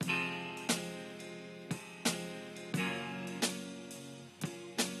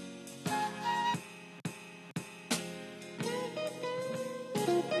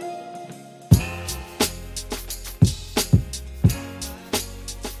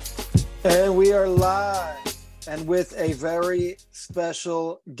And we are live and with a very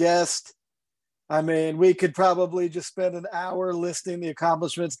special guest. I mean, we could probably just spend an hour listing the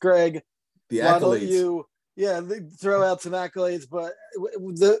accomplishments. Greg, The why don't accolades. you, throw out some accolades, but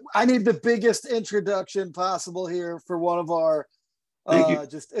I need the biggest introduction possible here for one of our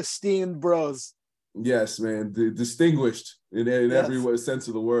just esteemed bros. Yes, man. Distinguished in Yes. every sense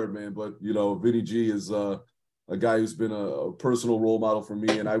of the word, man. But, Vinny G is a guy who's been a personal role model for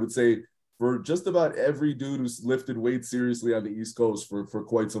me. And I would say for just about every dude who's lifted weights seriously on the East Coast for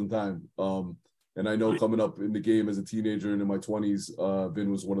quite some time. And I know coming up in the game as a teenager and in my 20s, Vin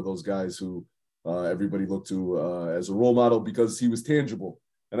was one of those guys who everybody looked to as a role model because he was tangible.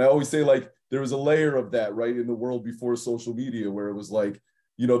 And I always say, like, there was a layer of that, right, in the world before social media where it was like,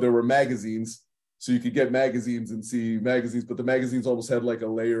 there were magazines. So you could get magazines and see magazines, but the magazines almost had like a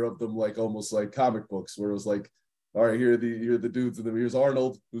layer of them, like almost like comic books, where it was like, all right, here are the dudes, and then here's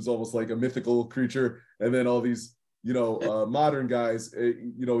Arnold, who's almost like a mythical creature, and then all these, modern guys,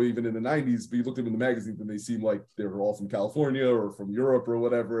 even in the 90s, but you looked at them in the magazines and they seemed like they were all from California or from Europe or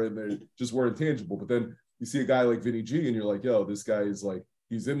whatever, and they just weren't tangible. But then you see a guy like Vinny G, and you're like, yo, this guy is like,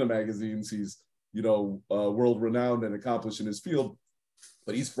 he's in the magazines, he's, world renowned and accomplished in his field,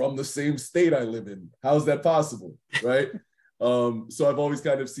 but he's from the same state I live in. How's that possible, right? So I've always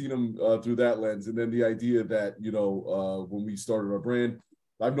kind of seen him through that lens. And then the idea that, when we started our brand,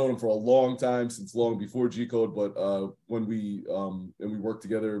 I've known him for a long time, since long before GCode, but when we worked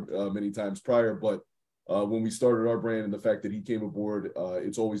together many times prior, but when we started our brand and the fact that he came aboard,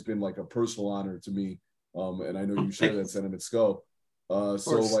 it's always been like a personal honor to me. And I know you share that sentiment, Sco.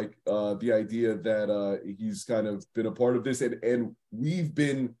 The idea that he's kind of been a part of this, and we've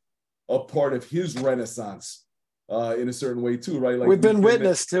been a part of his renaissance in a certain way too, right? Like we've been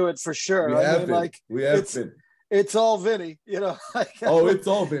witness to it for sure. We have been. It's all Vinny, it's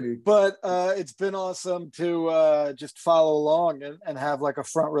all Vinny. But it's been awesome to just follow along and have like a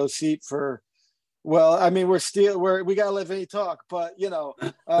front row seat for. Well, I mean, we gotta let Vinny talk, but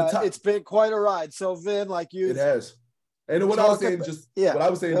it's been quite a ride. So Vin, it has. And what I was saying,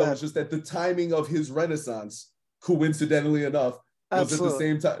 was just that the timing of his renaissance, coincidentally enough, was at the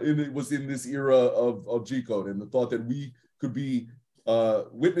same time. It was in this era of GCode, and the thought that we could be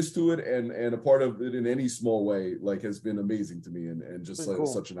witness to it and a part of it in any small way, like, has been amazing to me, and just like cool.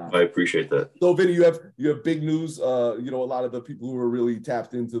 Such an honor. I appreciate that. So, Vinny, you have big news. A lot of the people who are really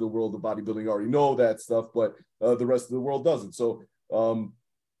tapped into the world of bodybuilding already know that stuff, but the rest of the world doesn't. So,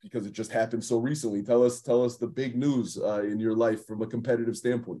 because it just happened so recently. Tell us the big news in your life from a competitive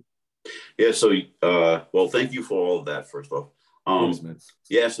standpoint. Yeah. So, well, thank you for all of that, first off. Thanks, man.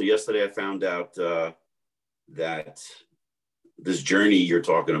 Yeah. So yesterday I found out that this journey you're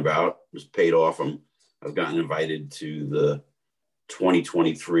talking about was paid off. I've gotten invited to the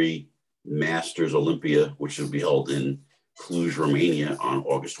 2023 Masters Olympia, which will be held in Cluj, Romania on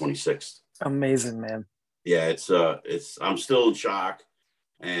August 26th. Amazing, man. Yeah. I'm still in shock.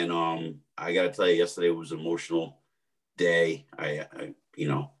 And I got to tell you, yesterday was an emotional day. I'm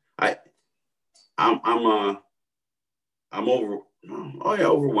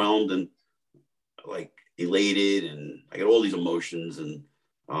overwhelmed and like elated, and I got all these emotions, and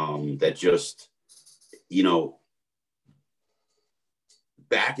that just,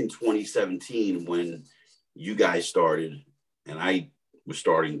 back in 2017 when you guys started and I was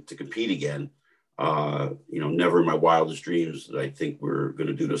starting to compete again. Never in my wildest dreams that I think we're going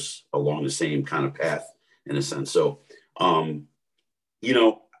to do this along the same kind of path, in a sense. So,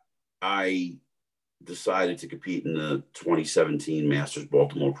 I decided to compete in the 2017 Masters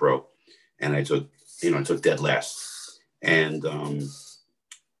Baltimore Pro, and I took dead last. And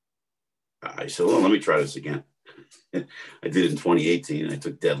I said, well, let me try this again. I did it in 2018, and I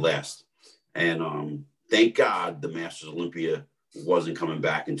took dead last. And thank God the Masters Olympia wasn't coming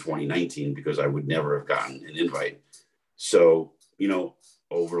back in 2019, because I would never have gotten an invite. So,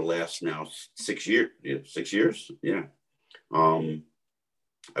 over the last now 6 years,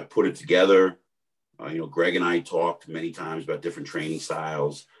 I put it together. Greg and I talked many times about different training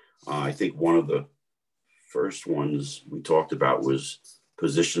styles. I think one of the first ones we talked about was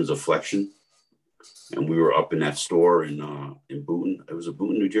positions of flexion. And we were up in that store in Boonton. It was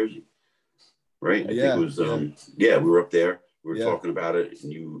Boonton, New Jersey, right? I think it was, we were up there. We were talking about it,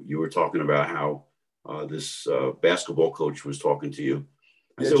 and you were talking about how this basketball coach was talking to you.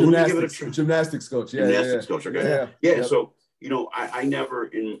 I said, gymnastics coach. Gymnastics coach. Okay. Yeah. So, I never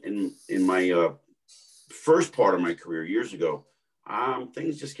in my first part of my career years ago,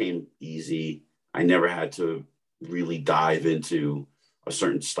 things just came easy. I never had to really dive into a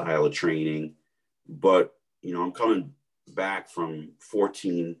certain style of training. But, I'm coming back from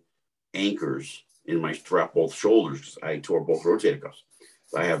 14 anchors throughout both shoulders because I tore both rotator cuffs.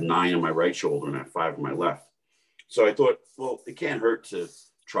 So I have 9 on my right shoulder and I have 5 on my left. So I thought, well, it can't hurt to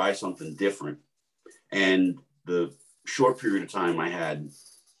try something different. And the short period of time I had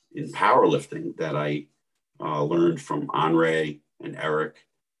in powerlifting that I learned from Andre and Eric,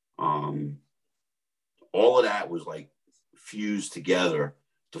 all of that was like fused together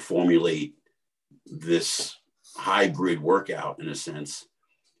to formulate this hybrid workout in a sense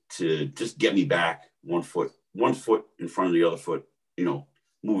to just get me back one foot in front of the other foot,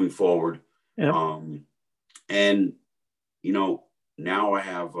 moving forward. Yep. And, now I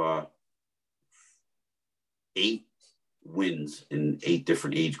have 8 wins in 8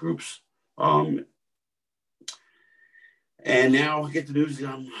 different age groups. And now I get the news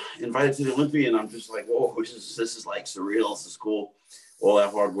I'm invited to the Olympia, and I'm just like, whoa, this is like surreal. This is cool. All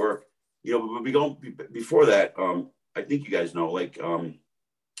that hard work, but before that, I think you guys know, like,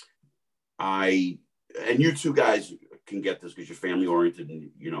 and you two guys can get this because you're family oriented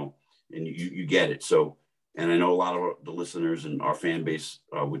and, and you get it. So, and I know a lot of the listeners and our fan base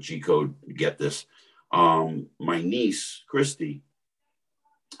with GCode get this. My niece, Christy,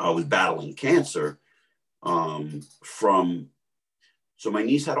 was battling cancer so my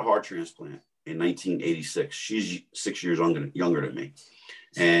niece had a heart transplant in 1986. She's 6 years younger than me.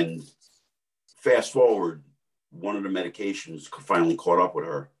 And fast forward, one of the medications finally caught up with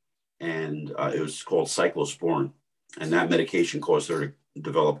her, and it was called cyclosporin. And that medication caused her to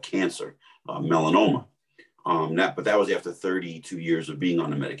develop cancer, melanoma. But that was after 32 years of being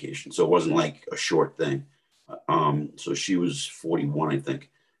on the medication. So it wasn't like a short thing. So she was 41, I think.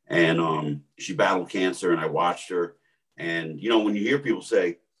 And she battled cancer, and I watched her. And, when you hear people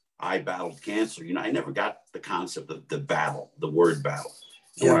say, I battled cancer, I never got the concept of the battle, the word battle.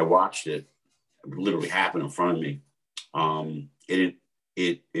 And when I watched it literally happen in front of me,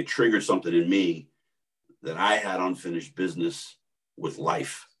 it triggered something in me that I had unfinished business with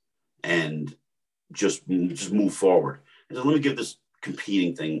life and just move forward. I said, let me give this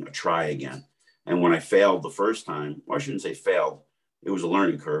competing thing a try again. And when I failed the first time, well, I shouldn't say failed, it was a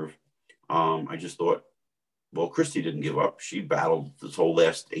learning curve. I just thought, well, Christy didn't give up. She battled this whole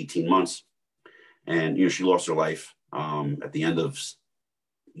last 18 months. And, she lost her life at the end of,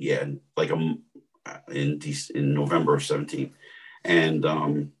 in November of 17. And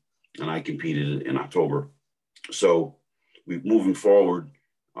I competed in October. So moving forward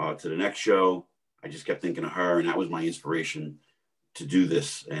to the next show, I just kept thinking of her, and that was my inspiration to do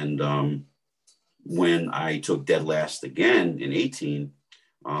this. And when I took dead last again in 18,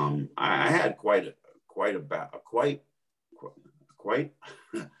 I had quite a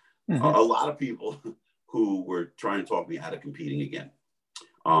lot of people who were trying to talk me out of competing again.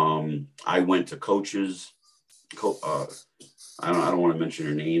 I went to coaches. I don't want to mention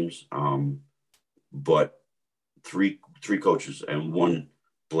their names, but three coaches, and one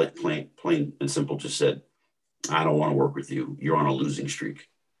plain and simple just said, I don't want to work with you. You're on a losing streak.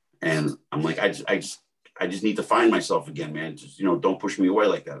 And I'm like, I just need to find myself again, man. Just, don't push me away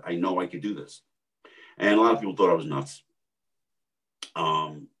like that. I know I could do this. And a lot of people thought I was nuts.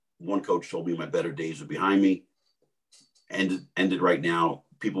 One coach told me my better days are behind me. Ended right now.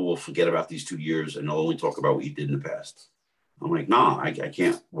 People will forget about these 2 years and they'll only talk about what you did in the past. I'm like, nah, I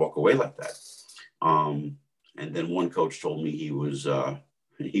can't walk away like that. And then one coach told me he was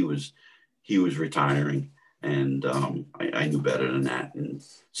retiring, and I knew better than that. And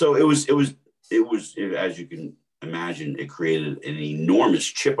so it was, as you can imagine, it created an enormous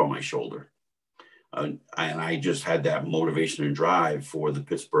chip on my shoulder. And I just had that motivation and drive for the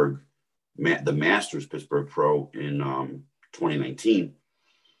Masters Pittsburgh Pro in 2019.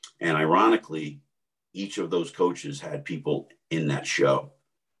 And ironically, each of those coaches had people in that show.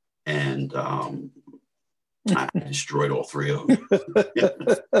 And I destroyed all 3 of them.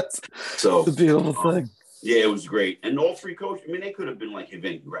 So it's a beautiful thing. Yeah, it was great. And all 3 coaches, they could have been like, hey,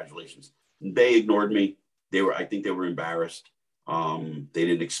 Vinny, congratulations. They ignored me. I think they were embarrassed. They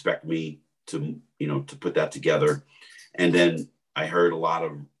didn't expect me to put that together. And then I heard a lot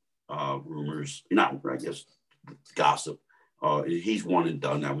of rumors, gossip. He's one and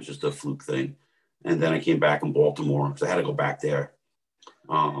done. That was just a fluke thing. And then I came back in Baltimore because I had to go back there.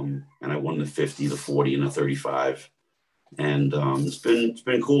 And I won the 50, the 40, and the 35. And it's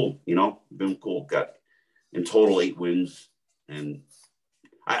been cool, been cool. Got in total 8 wins. And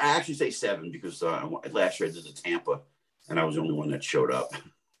I actually say 7 because last year I did the Tampa and I was the only one that showed up.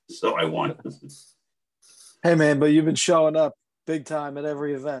 So I won. Hey, man, but you've been showing up big time at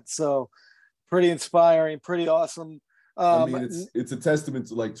every event. So pretty inspiring, pretty awesome. It's a testament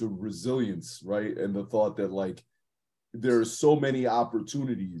to resilience, right? And the thought that there are so many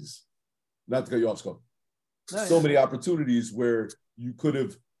opportunities not to cut you off, Scott. No, so many opportunities where you could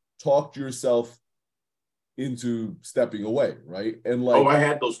have talked yourself into stepping away, right? And like, I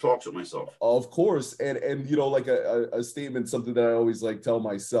had those talks with myself. Of course. And you know, like a statement, something that I always like tell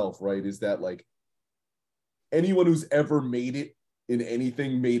myself, right, is that like anyone who's ever made it in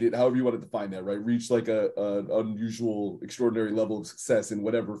anything, made it, however you want to define that, right? Reached like a unusual, extraordinary level of success in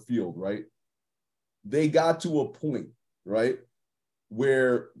whatever field, right? They got to a point, right,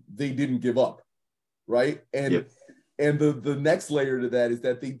 where they didn't give up, right? And and the next layer to that is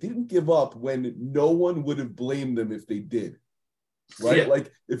that they didn't give up when no one would have blamed them if they did, right? Yeah.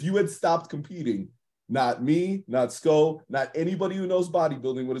 Like if you had stopped competing, not me, not Sco, not anybody who knows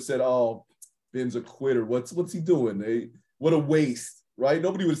bodybuilding would have said, "Oh, Ben's a quitter. What's he doing? What a waste," right?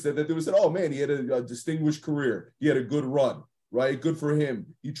 Nobody would have said that. They would have said, "Oh man, he had a distinguished career. He had a good run, right? Good for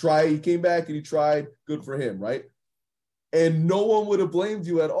him. He came back and he tried. Good for him, right?" And no one would have blamed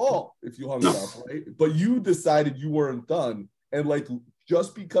you at all if you hung it up, right? But you decided you weren't done. And like,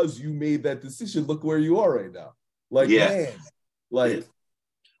 just because you made that decision, look where you are right now. Like, man, like.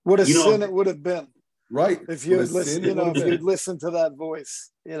 What a sin it would have been. Right. If you had listened, if you'd listened to that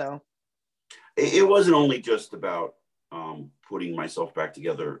voice, It wasn't only just about putting myself back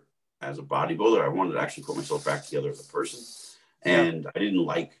together as a bodybuilder. I wanted to actually put myself back together as a person. And I didn't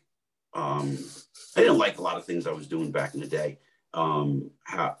like a lot of things I was doing back in the day.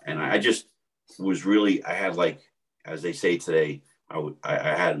 I just was really, I had like, as they say today, I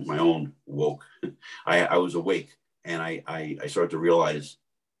had my own woke. I was awake, and I started to realize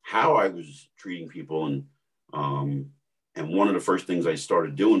how I was treating people. And one of the first things I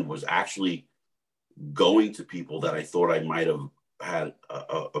started doing was actually going to people that I thought I might have had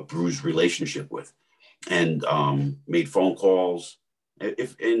a bruised relationship with, and made phone calls.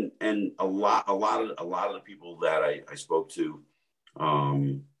 And a lot of the people that I spoke to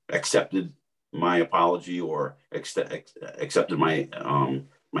accepted my apology or accepted my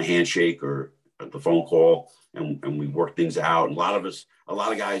my handshake or the phone call, and we worked things out. And a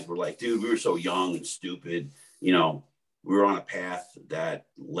lot of guys were like, "Dude, we were so young and stupid, we were on a path that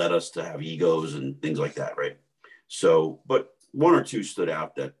led us to have egos and things like that, right?" So, but one or two stood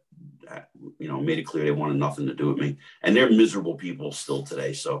out that made it clear they wanted nothing to do with me, and they're miserable people still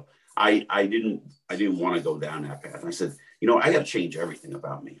today. So I didn't want to go down that path. And I said, I got to change everything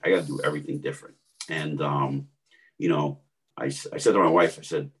about me. I got to do everything different. And I said to my wife, I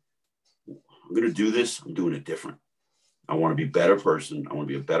said, "I'm going to do this. I'm doing it different. I want to be a better person. I want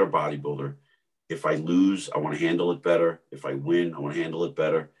to be a better bodybuilder. If I lose, I want to handle it better. If I win, I want to handle it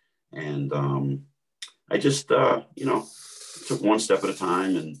better." And I just took one step at a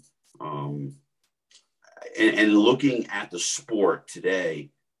time, and looking at the sport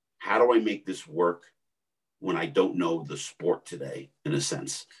today, how do I make this work when I don't know the sport today, in a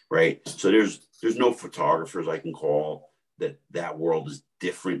sense, right? So there's no photographers I can call. That world is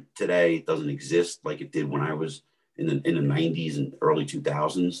different today. It doesn't exist like it did when I was in the 90s and early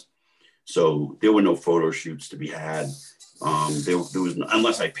 2000s. So there were no photo shoots to be had. There was,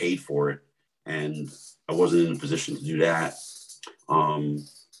 unless I paid for it, and I wasn't in a position to do that.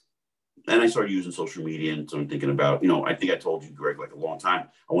 And I started using social media, and so I'm thinking about, I think I told you, Greg, like a long time,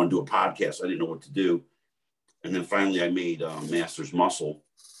 I want to do a podcast. I didn't know what to do. And then finally I made Masters Muscle,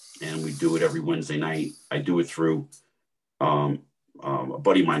 and we do it every Wednesday night. I do it through a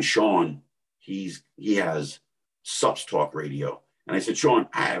buddy of mine, Sean. He has Subs Talk Radio. And I said, "Sean,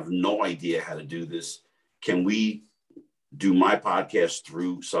 I have no idea how to do this. Can we do my podcast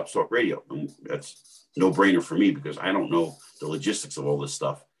through Subs Talk Radio?" And that's no brainer for me, because I don't know the logistics of all this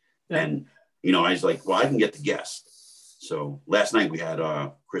stuff. Yeah. And, I was like, well, I can get the guest. So last night we had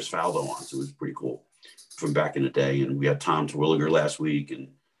Chris Faldo on, so it was pretty cool from back in the day. And we had Tom Terwilliger last week,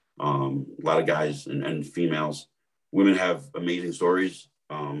 and a lot of guys and females. Women have amazing stories.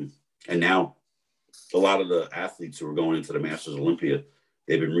 And now a lot of the athletes who are going into the Masters Olympia,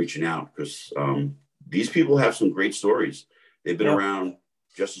 they've been reaching out, because these people have some great stories. They've been around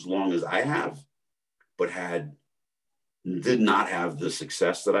just as long as I have, but did not have the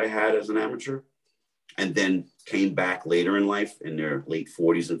success that I had as an amateur, and then came back later in life in their late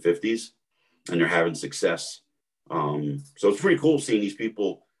 40s and 50s, and they're having success. So it's pretty cool seeing these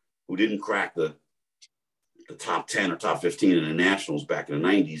people who didn't crack the top 10 or top 15 in the nationals back in the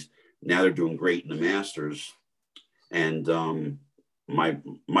 90s. Now they're doing great in the Masters. And my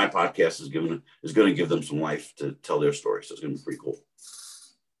podcast is going to give them some life to tell their story. So it's going to be pretty cool.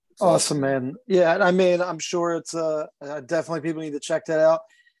 Awesome, man. Yeah, I mean, I'm sure it's definitely people need to check that out.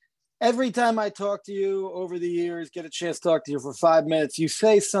 Every time I talk to you over the years, get a chance to talk to you for 5 minutes, you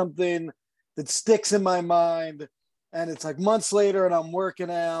say something that sticks in my mind, and it's like months later and I'm working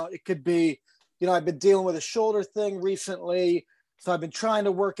out. It could be, I've been dealing with a shoulder thing recently. So I've been trying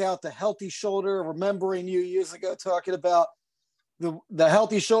to work out the healthy shoulder, remembering you years ago talking about the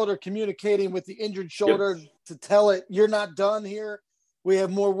healthy shoulder communicating with the injured shoulder to tell it, you're not done here. We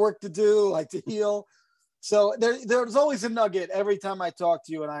have more work to do, like to heal. So there's always a nugget every time I talk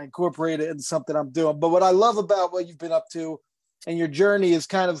to you, and I incorporate it in something I'm doing. But what I love about what you've been up to and your journey is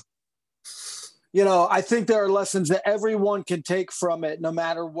kind of, I think there are lessons that everyone can take from it, no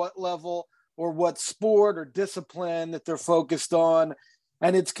matter what level or what sport or discipline that they're focused on.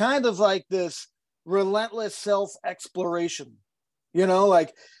 And it's kind of like this relentless self-exploration,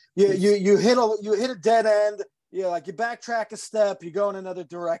 like you hit a dead end. Like you backtrack a step, you go in another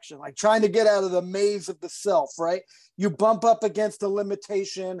direction, like trying to get out of the maze of the self, right? You bump up against a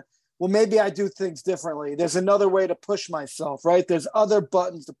limitation. Well, maybe I do things differently. There's another way to push myself, right? There's other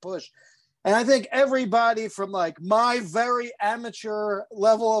buttons to push. And I think everybody from like my very amateur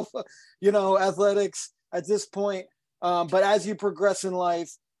level of, athletics at this point, but as you progress in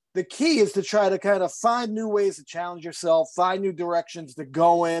life, the key is to try to kind of find new ways to challenge yourself, find new directions to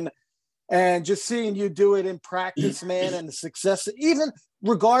go in. And just seeing you do it in practice, man, and the success, even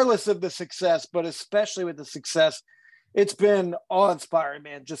regardless of the success, but especially with the success, it's been awe-inspiring,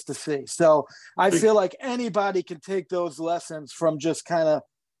 man, just to see. So I feel like anybody can take those lessons from just kind of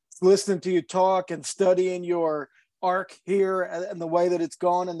listening to you talk and studying your arc here and the way that it's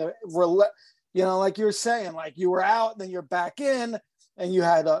gone. And like you were saying, like you were out and then you're back in and you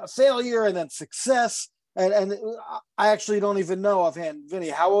had a failure and then success. And I actually don't even know offhand. Vinny,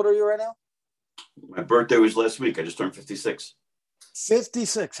 how old are you right now? My birthday was last week. I just turned 56.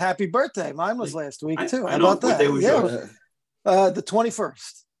 56. Happy birthday. Mine was last week too. How about that? What day was yours? The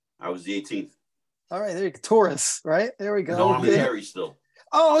 21st. I was the 18th. All right, there you go. Taurus, right? There we go. No, I'm in Aries still.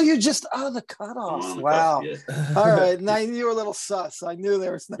 Oh, you just the cutoffs. Wow. Cusp, yeah. All right. Now you were a little sus. I knew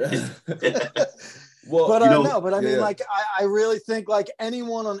there was nothing. Well, but I mean, like I really think like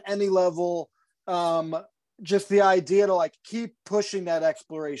anyone on any level, just the idea to like keep pushing that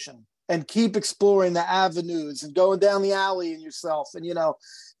exploration and keep exploring the avenues and going down the alley in yourself and,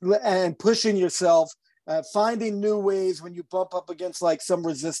 and pushing yourself, finding new ways when you bump up against like some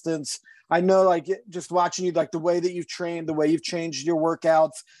resistance. I know like just watching you, like the way that you've trained, the way you've changed your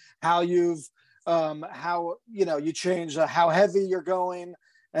workouts, how you've, you changed how heavy you're going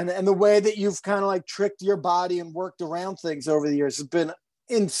and the way that you've kind of like tricked your body and worked around things over the years has been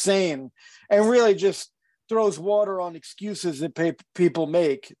insane and really just throws water on excuses that people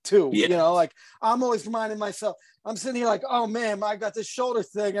make too. Yeah. Like I'm always reminding myself, I'm sitting here like, oh man, I got this shoulder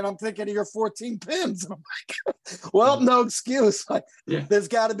thing and I'm thinking of your 14 pins. And I'm like, well, no excuse. Like there's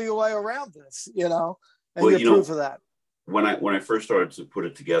got to be a way around this, and you're proof of that. When I first started to put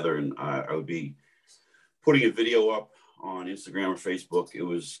it together and I would be putting a video up on Instagram or Facebook, it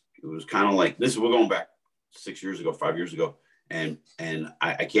was kind of like this. We're going back 5 years ago. And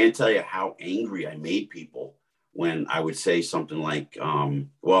I can't tell you how angry I made people when I would say something like,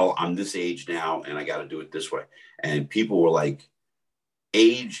 well, I'm this age now and I got to do it this way. And people were like,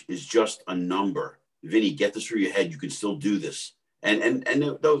 age is just a number. Vinny, get this through your head. You can still do this. And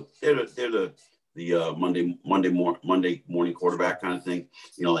they're the Monday morning quarterback kind of thing.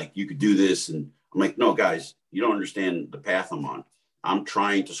 Like you could do this. And I'm like, no, guys, you don't understand the path I'm on. I'm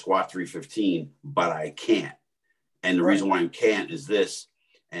trying to squat 315, but I can't. And the reason why I can't is this.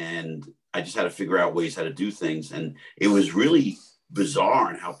 And I just had to figure out ways how to do things. And it was really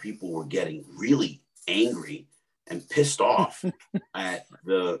bizarre in how people were getting really angry and pissed off at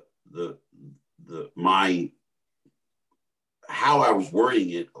how I was wording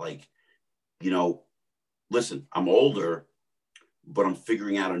it. Like, listen, I'm older, but I'm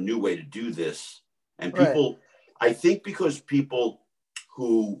figuring out a new way to do this. And people, I think because people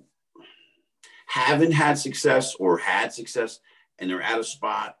who haven't had success or had success and they're at a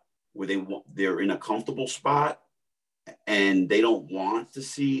spot where they're in a comfortable spot and they don't want to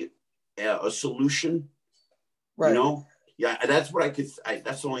see a solution, yeah, that's what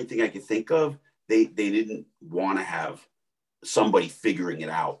that's the only thing I could think of. They didn't want to have somebody figuring it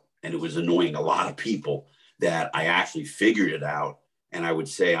out. And it was annoying a lot of people that I actually figured it out. And I would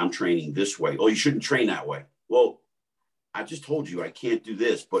say, I'm training this way. Oh, you shouldn't train that way. Well, I just told you I can't do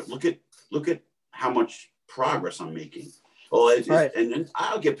this, but look at how much progress I'm making. Oh, and then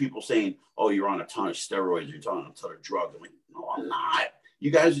I'll get people saying, oh, you're on a ton of steroids, you're on a ton of drugs. I'm like, no, I'm not.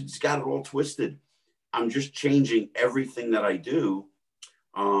 You guys just got it all twisted. I'm just changing everything that I do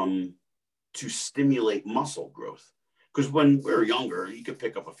to stimulate muscle growth. Because when we were younger, you could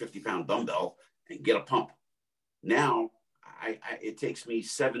pick up a 50-pound dumbbell and get a pump. Now, it takes me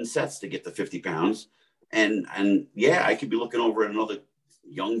 7 sets to get to 50 pounds. And yeah, I could be looking over at another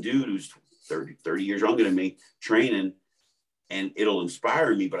young dude who's 30 years younger than me training, and it'll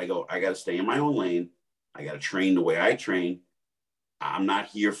inspire me. But I go, I got to stay in my own lane. I got to train the way I train. I'm not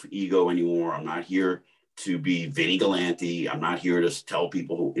here for ego anymore. I'm not here to be Vinny Galanti. I'm not here to tell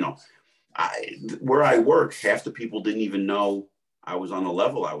people who, you know, where I work, half the people didn't even know I was on the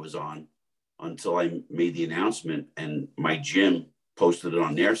level I was on until I made the announcement, and my gym posted it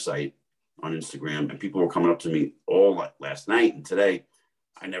on their site on Instagram, and people were coming up to me all last night and today.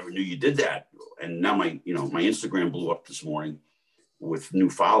 I never knew you did that. And now my Instagram blew up this morning with new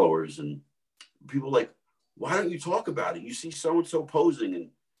followers, and people like, why don't you talk about it? You see so-and-so posing, and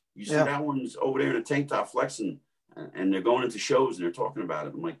you see that one's over there in a tank top flexing, and they're going into shows and they're talking about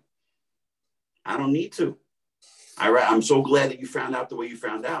it. I'm like, I don't need to. I'm so glad that you found out the way you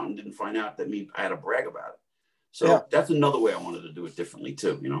found out and didn't find out that I had to brag about it. So that's another way I wanted to do it differently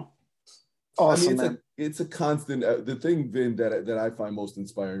too, you know? Awesome, I mean, it's a constant, the thing, Vin, that I find most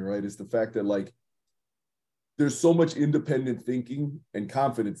inspiring, right, is the fact that, like, there's so much independent thinking and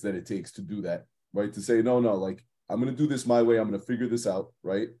confidence that it takes to do that, right? To say, no, like, I'm going to do this my way. I'm going to figure this out,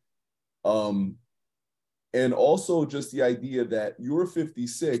 right? And also just the idea that you're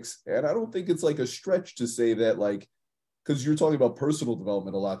 56, and I don't think it's like a stretch to say that, like, because you're talking about personal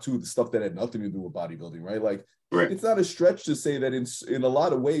development a lot too, the stuff that had nothing to do with bodybuilding, right? Like, It's not a stretch to say that in a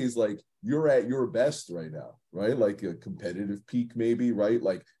lot of ways, like, you're at your best right now, right? Like a competitive peak maybe, right?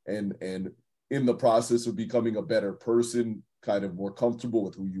 Like, and in the process of becoming a better person, kind of more comfortable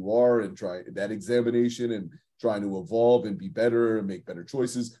with who you are, and try that examination and trying to evolve and be better and make better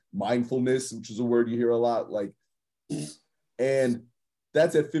choices. Mindfulness, which is a word you hear a lot, like, and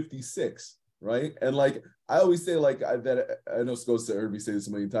that's at 56, right? And like, I always say, like, I know Scosa heard me say this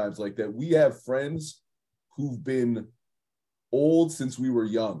a million times, like, that we have friends who've been old since we were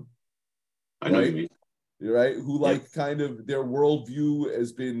young. I know what you mean. Right? Who, like, kind of their worldview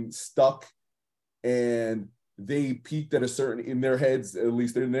has been stuck, and they peaked at a certain, in their heads, at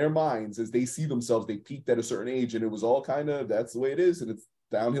least in their minds, as they see themselves, they peaked at a certain age, and it was all kind of, that's the way it is, and it's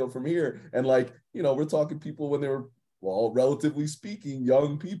downhill from here. And, like, you know, we're talking people when they were, well, relatively speaking,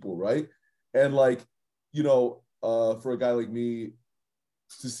 young people, right? And, like, you know, for a guy like me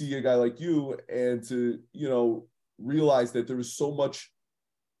to see a guy like you and to, you know, realize that there was so much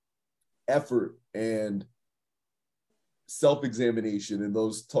effort and self-examination and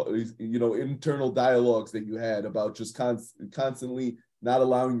those, you know, internal dialogues that you had about just constantly not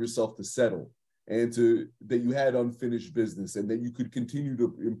allowing yourself to settle, and that you had unfinished business, and that you could continue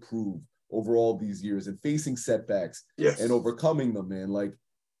to improve over all these years, and facing setbacks and overcoming them, man. Like,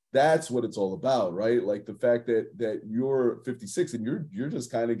 that's what it's all about, right? Like, the fact that you're 56 and you're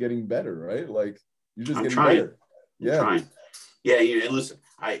just kind of getting better, right? Like, you're just getting better. I'm trying. Yeah, and listen,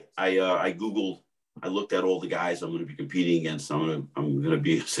 I Googled, I looked at all the guys I'm going to be competing against. I'm going to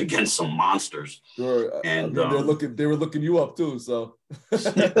be against some monsters. Sure. And I mean, they were looking you up too. So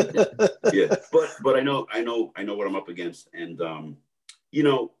yeah, but I know what I'm up against. And you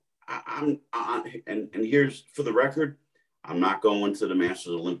know, and here's, for the record, I'm not going to the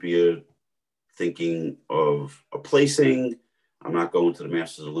Masters Olympia thinking of a placing. I'm not going to the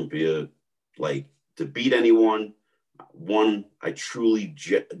Masters Olympia like to beat anyone. One, I truly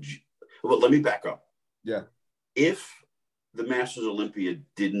well, let me back up. Yeah. If the Masters Olympia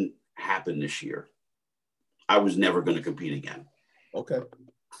didn't happen this year, I was never going to compete again. Okay.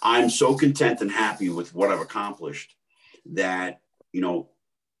 I'm so content and happy with what I've accomplished that, you know,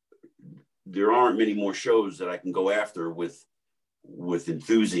 there aren't many more shows that I can go after with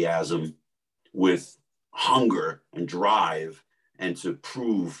enthusiasm, with hunger and drive, and to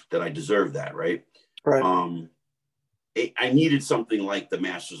prove that I deserve that. Right. Right. I needed something like the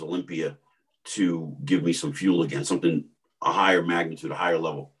Masters Olympia to give me some fuel again, something, a higher magnitude, a higher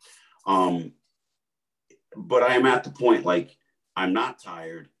level. But I am at the point, like, I'm not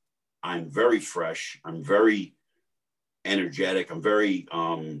tired. I'm very fresh. I'm very energetic. I'm ready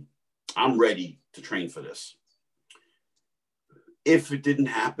to train for this. If it didn't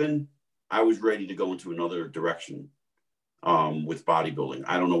happen, I was ready to go into another direction with bodybuilding.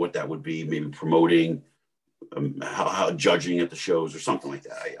 I don't know what that would be, maybe promoting, how judging at the shows or something like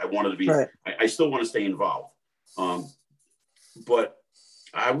that. I wanted to be, I still want to stay involved. But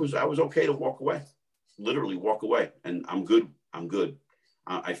I was okay to walk away, literally walk away. And I'm good.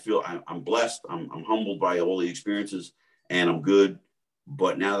 I feel I'm blessed. I'm humbled by all the experiences, and I'm good.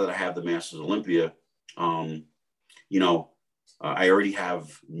 But now that I have the Masters Olympia, you know, I already have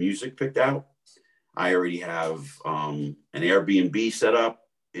music picked out. I already have an Airbnb set up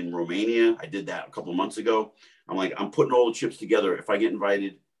in Romania. I did that a couple of months ago. I'm like, I'm putting all the chips together. If I get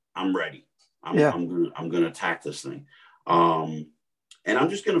invited, I'm ready. I'm gonna attack this thing. And I'm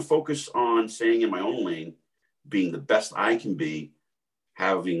just gonna focus on staying in my own lane, being the best I can be,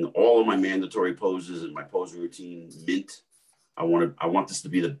 having all of my mandatory poses and my posing routine mint. I want this to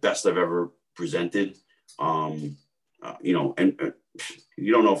be the best I've ever presented. And you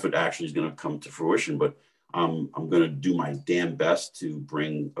don't know if it actually is going to come to fruition, but I'm going to do my damn best to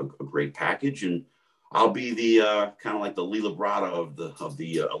bring a great package, and I'll be the kind of like the Lee Labrada of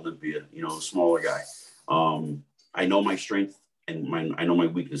the Olympia, smaller guy. I know my strength and I know my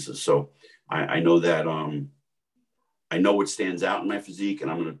weaknesses, so I know that I know what stands out in my physique,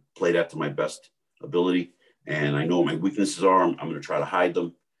 and I'm going to play that to my best ability. And I know what my weaknesses are. I'm going to try to hide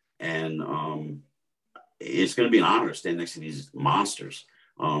them, and it's going to be an honor to stand next to these monsters.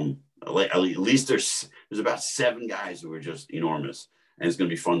 At least there's about 7 guys who are just enormous, and it's going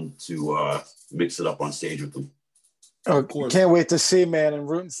to be fun to mix it up on stage with them. Oh, can't wait to see, man, and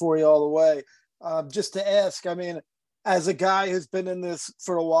rooting for you all the way. Just to ask, I mean, as a guy who's been in this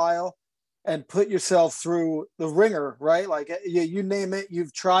for a while and put yourself through the ringer, right? Like you name it,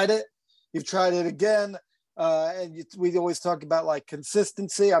 you've tried it again. We always talk about like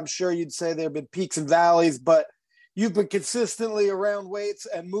consistency. I'm sure you'd say there have been peaks and valleys, but you've been consistently around weights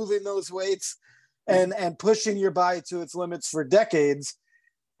and moving those weights and pushing your body to its limits for decades.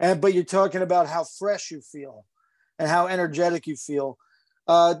 But you're talking about how fresh you feel and how energetic you feel.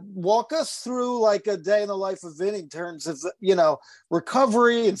 Walk us through like a day in the life of Vinny in terms of,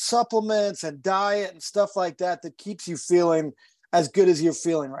 recovery and supplements and diet and stuff like that keeps you feeling as good as you're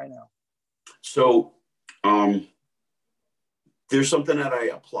feeling right now. So, there's something that I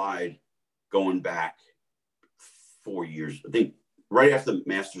applied going back 4 years, I think right after the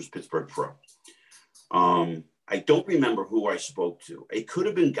Masters Pittsburgh Pro. I don't remember who I spoke to. It could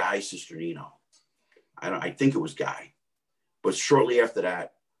have been Guy Cisternino. I think it was Guy. But shortly after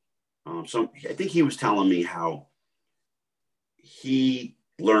that, I think he was telling me how he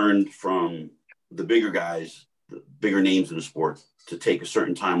learned from the bigger guys, the bigger names in the sport, to take a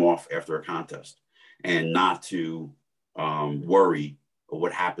certain time off after a contest and not to worry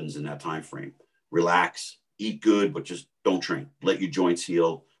what happens in that time frame. Relax, eat good, but just don't train. Let your joints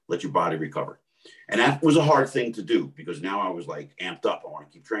heal, let your body recover. And that was a hard thing to do because now I was like amped up. I want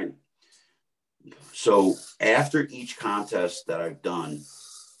to keep training. So after each contest that I've done,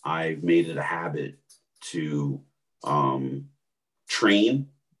 I've made it a habit to train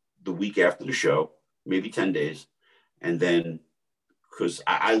the week after the show, maybe 10 days. And then, because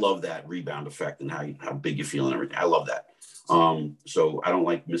I love that rebound effect and how big you feel and everything. I love that. So I don't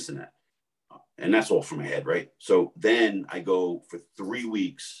like missing that. And that's all from my head, right? So then I go for 3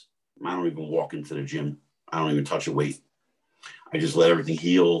 weeks. I don't even walk into the gym. I don't even touch a weight. I just let everything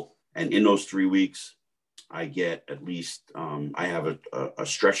heal. And in those 3 weeks, I get at least, I have a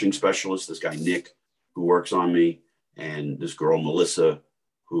stretching specialist, this guy, Nick, who works on me, and this girl, Melissa,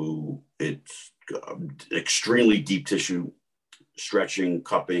 who it's extremely deep tissue stretching,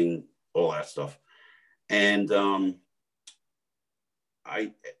 cupping, all that stuff. And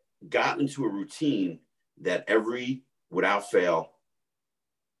I got into a routine that without fail,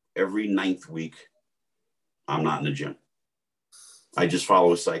 every 9th week, I'm not in the gym. I just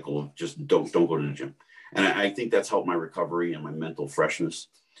follow a cycle of just don't go to the gym. And I think that's helped my recovery and my mental freshness.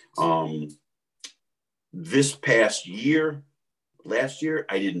 This past year, last year,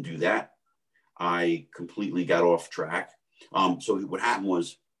 I didn't do that. I completely got off track. So what happened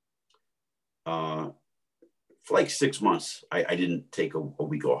was, for like 6 months, I didn't take a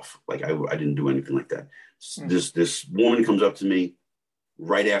week off. Like I didn't do anything like that. This woman comes up to me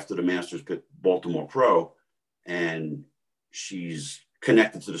right after the Masters Baltimore Pro, and she's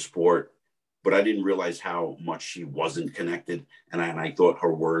connected to the sport, but I didn't realize how much she wasn't connected. And I thought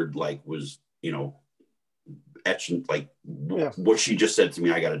her word was, etching, what she just said to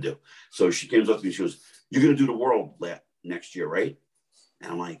me, I got to do. So she comes up to me, she goes, "You're going to do the world next year, right?"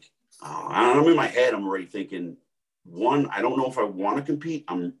 And I'm like, I'm in my head, I'm already thinking, one, I don't know if I want to compete.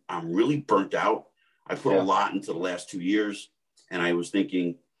 I'm really burnt out. I put a lot into the last 2 years. And I was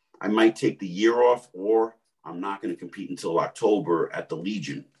thinking I might take the year off, or I'm not going to compete until October at the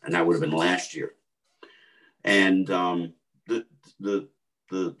Legion. And that would have been last year. And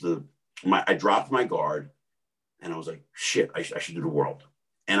I dropped my guard, and I was like, shit, I should do the world.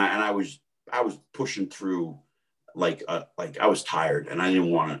 And I was pushing through like I was tired, and I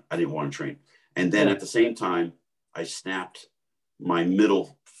didn't want to train. And then at the same time, I snapped my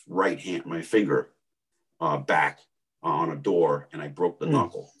middle right hand, my finger back on a door, and I broke the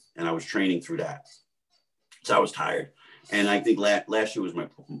knuckle, and I was training through that. So I was tired. And I think last year was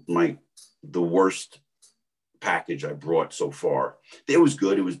the worst package I brought so far. It was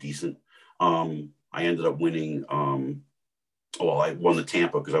good. It was decent. I ended up winning. Well, I won the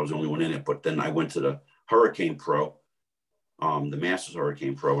Tampa because I was the only one in it. But then I went to the Hurricane Pro, the Masters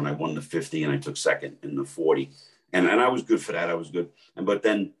Hurricane Pro, and I won the 50 and I took second in the 40. And I was good for that. I was good. But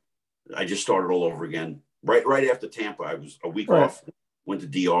then I just started all over again. Right after Tampa, I was a week off, went to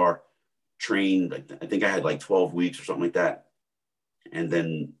DR, trained. I think I had like 12 weeks or something like that. And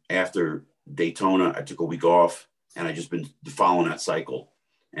then after Daytona, I took a week off, and I just been following that cycle.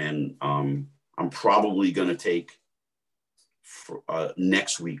 And I'm probably going to take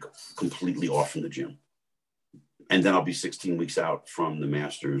next week completely off from the gym. And then I'll be 16 weeks out from the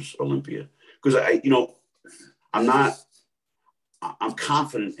Masters Olympia. Because I'm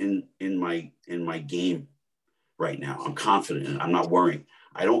confident in my game right now. I'm confident in it. I'm not worrying.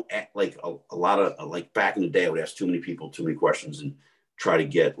 I don't act like a lot of, like back in the day, I would ask too many people too many questions and try to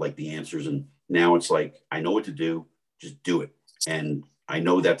get like the answers. And now it's like, I know what to do, just do it. And I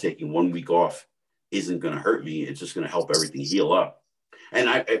know that taking 1 week off isn't going to hurt me. It's just going to help everything heal up. And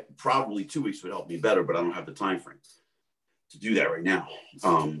I probably 2 weeks would help me better, but I don't have the time frame to do that right now.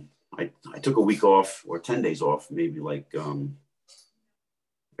 I took a week off or 10 days off, maybe like,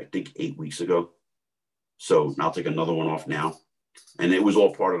 I think 8 weeks ago. So I'll take another one off now. And it was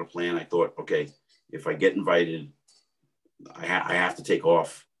all part of the plan. I thought, okay, if I get invited, I have to take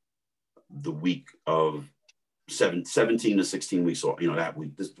off the week of 17 to 16 weeks off, that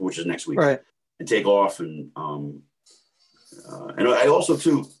week, which is next week, right? And take off. And I also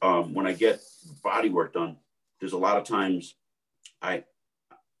too, when I get body work done, there's a lot of times I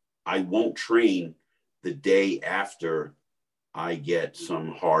won't train the day after I get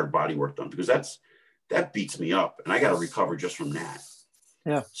some hard body work done, because that beats me up, and I got to recover just from that.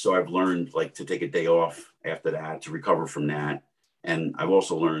 Yeah. So I've learned like to take a day off after that to recover from that. And I've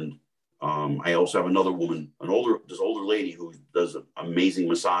also learned, I also have another woman, this older lady who does amazing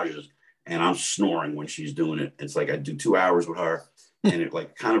massages, and I'm snoring when she's doing it. It's like I do 2 hours with her, and it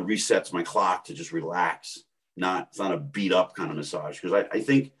like kind of resets my clock to just relax. It's not a beat up kind of massage, because I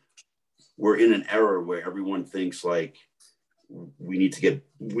think we're in an era where everyone thinks like we need to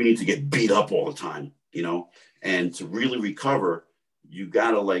get beat up all the time, and to really recover, you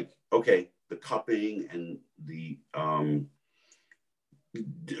gotta like, okay, the cupping and the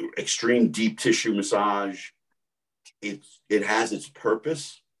extreme deep tissue massage, it has its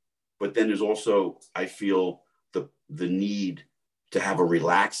purpose, but then there's also, I feel, the need to have a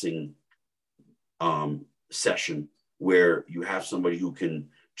relaxing session where you have somebody who can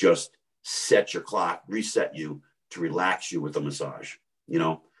just set your clock, reset you to relax you with a massage,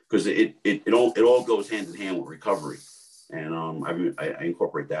 because it all goes hand in hand with recovery. And I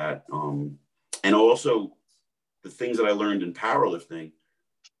incorporate that. And also the things that I learned in powerlifting,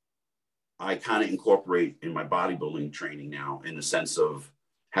 I kind of incorporate in my bodybuilding training now, in the sense of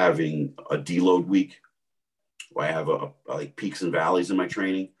having a deload week where I have like peaks and valleys in my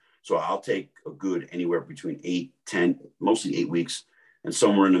training. So I'll take a good anywhere between 8, 10, mostly 8 weeks. And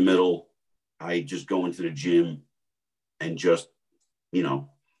somewhere in the middle, I just go into the gym and just,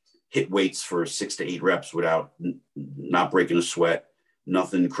 hit weights for 6 to 8 reps without not breaking a sweat,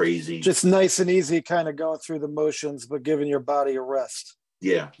 nothing crazy. Just nice and easy, kind of going through the motions, but giving your body a rest.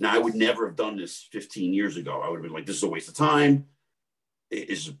 Yeah. Now, I would never have done this 15 years ago. I would have been like, this is a waste of time.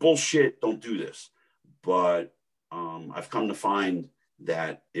 It's bullshit. Don't do this. But I've come to find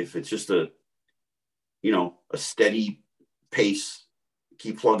that if it's just a steady pace,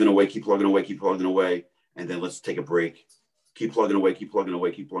 keep plugging away, and then let's take a break. Keep plugging away,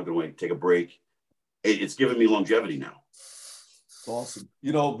 take a break. It's given me longevity now. Awesome.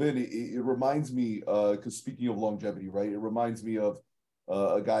 Vinny, it reminds me, because speaking of longevity, right, it reminds me of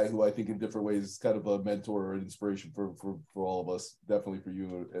a guy who I think in different ways is kind of a mentor or an inspiration for all of us, definitely for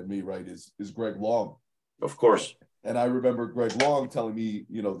you and me, right, is Greg Long. Of course. And I remember Greg Long telling me,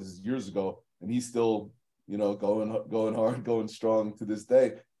 this is years ago, and he's still, going hard, going strong to this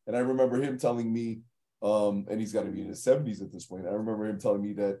day. And I remember him telling me, and he's got to be in his 70s at this point. I remember him telling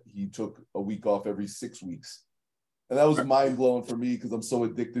me that he took a week off every 6 weeks. And that was mind blowing for me, because I'm so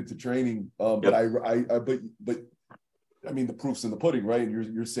addicted to training. But I mean, the proof's in the pudding, right?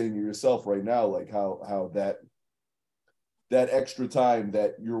 And you're saying it yourself right now, like how that extra time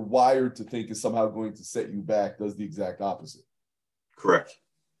that you're wired to think is somehow going to set you back does the exact opposite. Correct.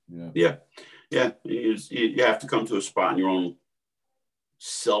 Yeah. You have to come to a spot in your own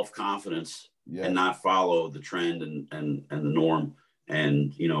self-confidence and not follow the trend and the norm,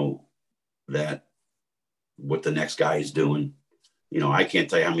 and that what the next guy is doing. I can't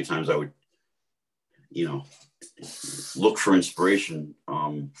tell you how many times I would look for inspiration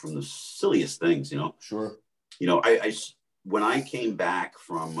from the silliest things. Sure. I when I came back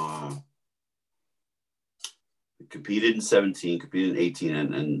from competed in 17, competed in 18.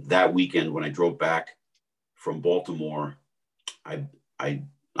 And that weekend when I drove back from Baltimore, I'm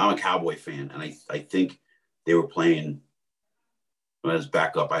a Cowboy fan. And I think they were playing, let's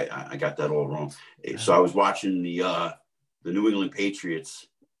back up. I got that all wrong. So I was watching the New England Patriots,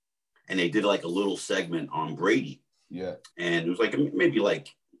 and they did like a little segment on Brady. Yeah. And it was like maybe like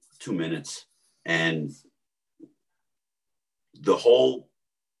 2 minutes. And the whole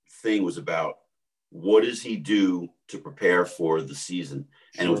thing was about what does he do to prepare for the season?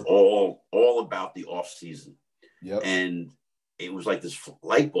 And it was all about the off season. Yep. And it was like this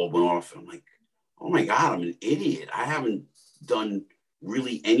light bulb went off. I'm like, oh my God, I'm an idiot. I haven't done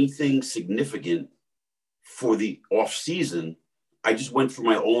really anything significant for the off season. I just went through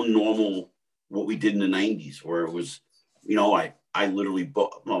my own normal, what we did in the 90s, where it was, you know, I literally,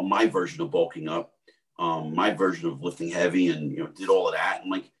 my version of bulking up, my version of lifting heavy, and, you know, did all of that.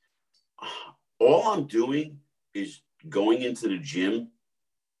 And like, all I'm doing is going into the gym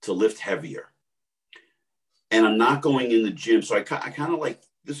to lift heavier. And I'm not going in the gym. So I kind of like,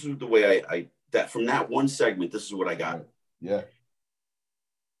 this is the way I that from that one segment, this is what I got. Yeah.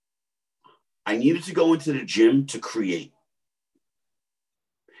 I needed to go into the gym to create.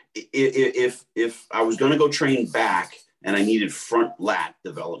 If I was going to go train back and I needed front lat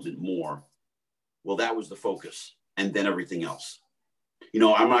development more, well, that was the focus. And then everything else. You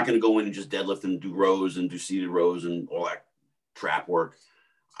know, I'm not going to go in and just deadlift and do rows and do seated rows and all that trap work.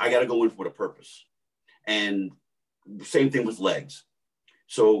 I got to go in with a purpose. And same thing with legs.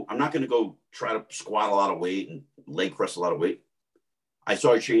 So I'm not going to go try to squat a lot of weight and leg press a lot of weight. I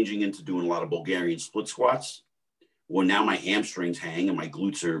started changing into doing a lot of Bulgarian split squats. Well, now my hamstrings hang and my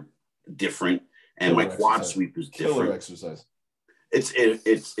glutes are different, and my quad sweep is different. Killer exercise. It's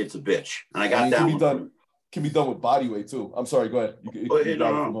a bitch, and I got that. Can be done with body weight too. I'm sorry, go ahead.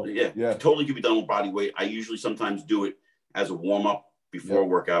 Yeah, totally can be done with body weight. I usually sometimes do it as a warm up before a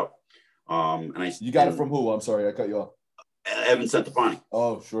workout. You got it from who? I'm sorry, I cut you off. Evan Centopani.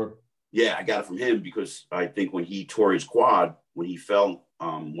 Oh, sure. Yeah, I got it from him because I think when he tore his quad, when he fell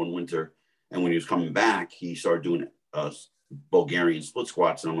one winter, and when he was coming back, he started doing Bulgarian split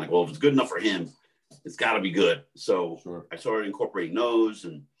squats. And I'm like, well, if it's good enough for him, it's got to be good. So I started incorporating those,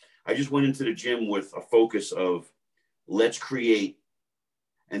 and I just went into the gym with a focus of let's create.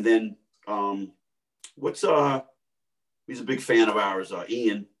 And then he's a big fan of ours,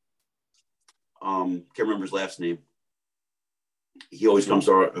 Ian. Can't remember his last name. He always comes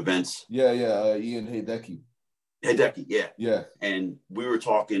to our events. Yeah. Ian Hideki. Yeah. And we were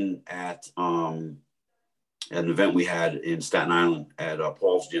talking at an event we had in Staten Island at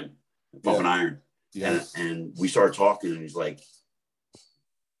Paul's gym, Pump and Iron. Yeah. And we started talking, and he's like,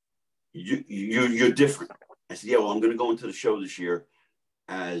 you're different. I said, yeah, well, I'm going to go into the show this year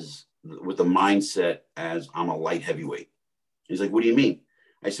with the mindset as I'm a light heavyweight. He's like, what do you mean?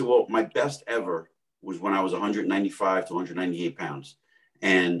 I said, well, my best ever was when I was 195 to 198 pounds.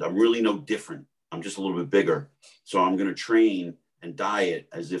 And I'm really no different. I'm just a little bit bigger. So I'm going to train and diet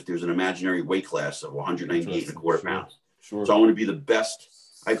as if there's an imaginary weight class of 198 and a quarter pounds. Sure. So I want to be the best.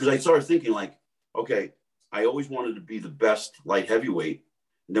 Because I started thinking like, okay, I always wanted to be the best light heavyweight.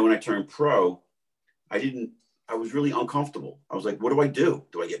 And then when I turned pro, I was really uncomfortable. I was like, what do I do?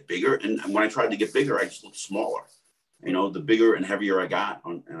 Do I get bigger? And when I tried to get bigger, I just looked smaller. You know, the bigger and heavier I got,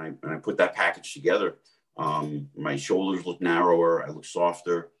 and I put that package together, my shoulders look narrower, I look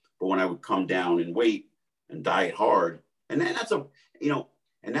softer. But when I would come down in weight and diet hard, and then that's a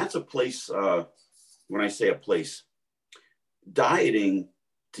place, when I say a place, dieting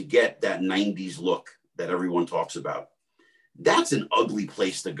to get that 90s look that everyone talks about, that's an ugly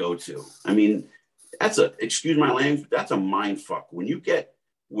place to go to. I mean, excuse my language, that's a mind fuck. When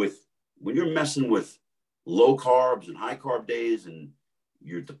you're messing with low carbs and high carb days, and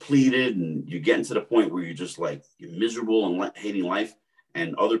you're depleted, and you're getting to the point where you're just like, you're miserable and hating life,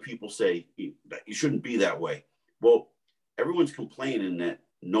 and other people say that you shouldn't be that way. Well, everyone's complaining that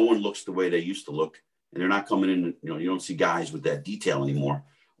no one looks the way they used to look, and they're not coming in. You don't see guys with that detail anymore.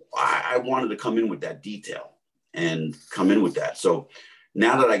 I wanted to come in with that detail and come in with that. So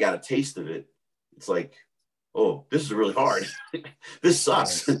now that I got a taste of it, it's like, oh, this is really hard. This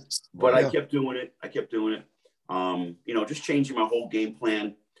sucks. But I kept doing it. Just changing my whole game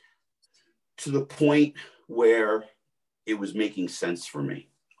plan to the point where it was making sense for me.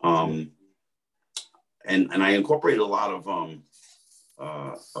 And I incorporated a lot of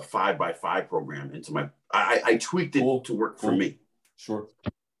a 5x5 program into I tweaked it to work for me. Sure.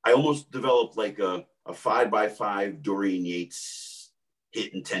 I almost developed like a 5x5 Dorian Yates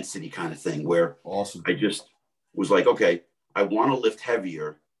hit intensity kind of thing, where I just was like, okay, I want to lift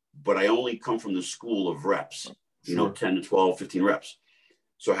heavier, but I only come from the school of reps. 10 to 12, 15 reps.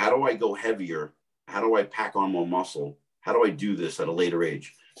 So how do I go heavier? How do I pack on more muscle? How do I do this at a later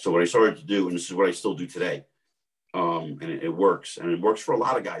age? So what I started to do, and this is what I still do today, and it works. And it works for a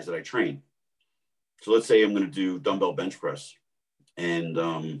lot of guys that I train. So let's say I'm going to do dumbbell bench press, and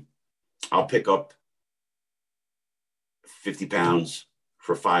I'll pick up 50 pounds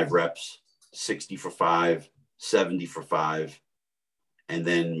for 5 reps, 60 for 5, 70 for 5. And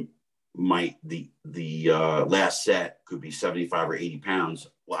then the last set could be 75 or 80 pounds.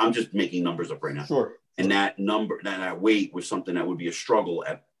 Well, I'm just making numbers up right now. Sure. And that number, that weight was something that would be a struggle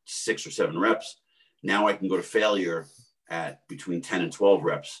at 6 or 7 reps. Now I can go to failure at between 10 and 12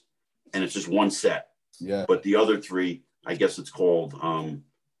 reps. And it's just one set. Yeah. But the other 3, I guess it's called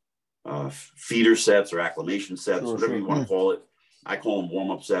feeder sets or acclimation sets, whatever you want to call it. I call them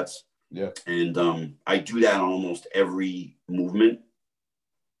warm-up sets. Yeah. And I do that on almost every movement.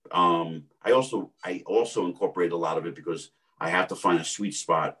 I also incorporate a lot of it because I have to find a sweet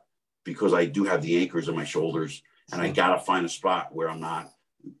spot, because I do have the anchors in my shoulders, and I got to find a spot where I'm not,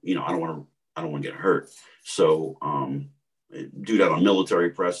 I don't want to get hurt. So I do that on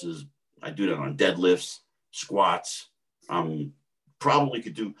military presses. I do that on deadlifts, squats. Probably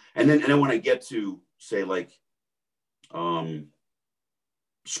could do. And then when I get to say like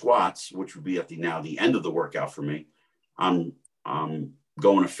squats, which would be at the end of the workout for me, I'm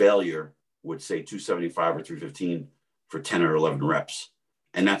going to failure with say 275 or 315 for 10 or 11 reps.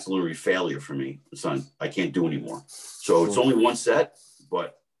 And that's literally failure for me. I can't do anymore. So it's only one set,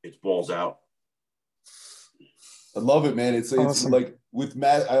 but it's balls out. I love it, man. It's Awesome. like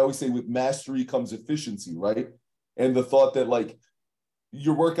I always say with mastery comes efficiency, right? And the thought that like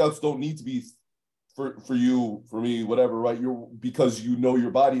your workouts don't need to be for you, for me, whatever, right? Because you know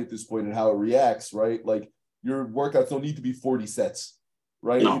your body at this point and how it reacts, right? Like your workouts don't need to be 40 sets,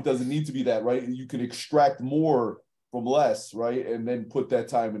 right? No. It doesn't need to be that, right? You can extract more from less, right? And then put that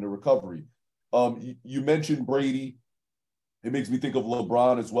time into recovery. You mentioned Brady. It makes me think of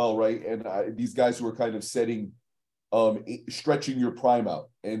LeBron as well, right? And these guys who are kind of stretching your prime out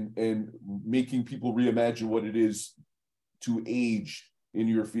and making people reimagine what it is to age in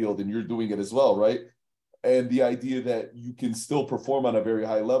your field, and you're doing it as well, right? And the idea that you can still perform on a very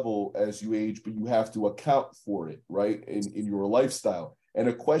high level as you age, but you have to account for it, right? In your lifestyle. And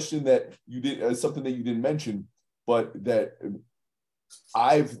a question that something that you didn't mention, but that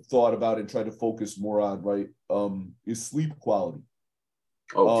I've thought about and tried to focus more on, right, is sleep quality.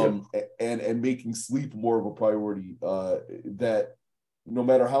 And making sleep more of a priority, that no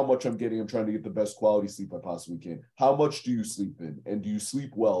matter how much I'm getting, I'm trying to get the best quality sleep I possibly can. How much do you sleep in? And do you sleep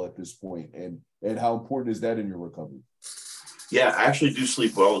well at this point? And how important is that in your recovery? Yeah, I actually do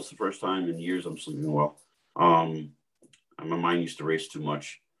sleep well. It's the first time in years I'm sleeping well. My mind used to race too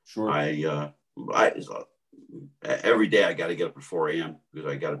much. Sure. Every day I got to get up at 4 a.m.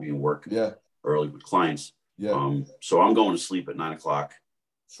 because I got to be in work early with clients. Yeah. So I'm going to sleep at 9 o'clock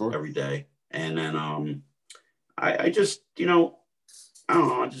every day. And then I just, I don't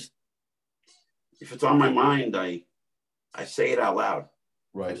know. If it's on my mind, I say it out loud.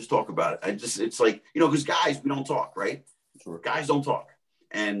 Right. I just talk about it. It's like, because guys, we don't talk, right? Sure. Guys don't talk.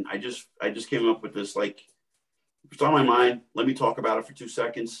 And I just came up with this, like, if it's on my mind, let me talk about it for 2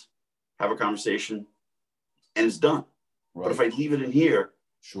 seconds, have a conversation, and it's done. Right. But if I leave it in here,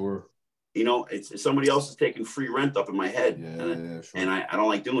 sure, it's somebody else is taking free rent up in my head. And I don't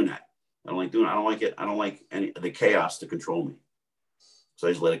like doing that. I don't like it. I don't like the chaos to control me. So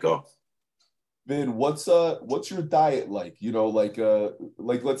I just let it go. Vin, what's your diet like?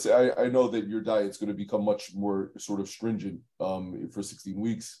 Let's say I know that your diet's going to become much more sort of stringent for 16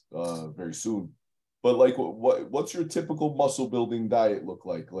 weeks very soon. But like, what's your typical muscle building diet look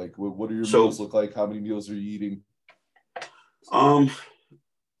like? Like, what do your meals look like? How many meals are you eating?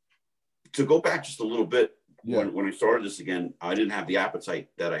 To go back just a little bit, when I started this again, I didn't have the appetite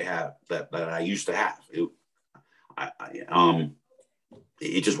that I have that I used to have.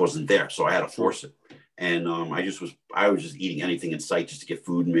 It just wasn't there, so I had to force it. And I was just eating anything in sight just to get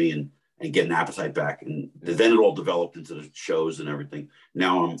food in me and get an appetite back. And then it all developed into the shows and everything.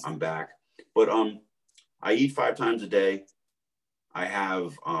 Now I'm back, but I eat 5 times a day. I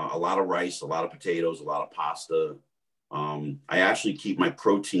have a lot of rice, a lot of potatoes, a lot of pasta. I actually keep my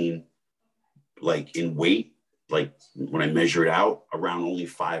protein like in weight, like when I measure it out, around only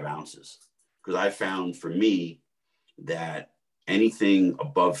 5 ounces, because I found for me that anything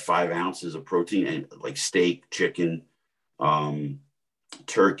above 5 ounces of protein, and like steak, chicken,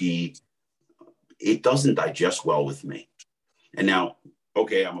 turkey, it doesn't digest well with me. And now,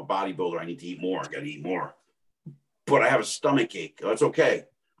 okay, I'm a bodybuilder. I need to eat more. I got to eat more. But I have a stomach ache. That's okay.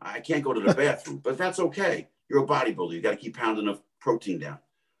 I can't go to the bathroom, but that's okay. You're a bodybuilder. You got to keep pounding enough protein down.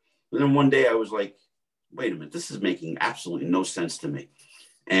 And then one day I was like, wait a minute, this is making absolutely no sense to me.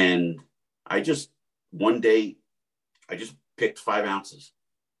 And one day I just picked 5 ounces,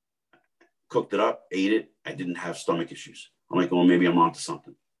 cooked it up, ate it. I didn't have stomach issues. I'm like, well, maybe I'm onto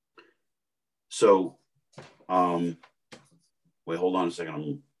something. So, wait, hold on a second.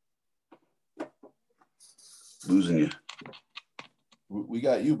 I'm losing you. We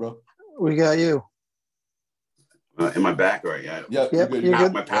got you, bro. We got you. Am I back? All right. Yeah. Yep, you're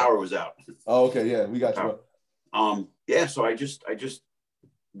good. My power was out. Oh, okay. Yeah, we got you, bro. Yeah. So I just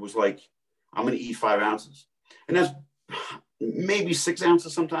was like, I'm going to eat 5 ounces, and that's maybe 6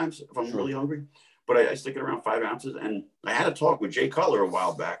 ounces sometimes if I'm really hungry, but I stick it around 5 ounces. And I had a talk with Jay Cutler a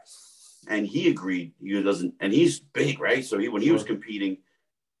while back, and he agreed. And he's big, right? So when he was competing,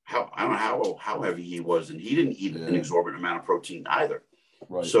 I don't know how heavy he was, and he didn't eat an exorbitant amount of protein either.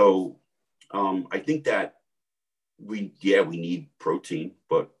 Right. So I think that we need protein,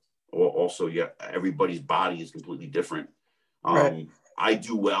 but also everybody's body is completely different. Right. I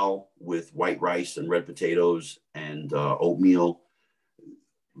do well with white rice and red potatoes and oatmeal.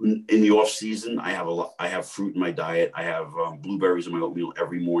 In the off season, I have fruit in my diet. I have blueberries in my oatmeal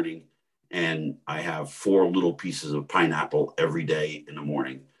every morning, and I have 4 little pieces of pineapple every day in the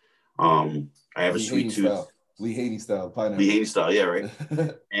morning. I have a sweet tooth. Lee Haney style pineapple. Lee Haney style, yeah, right.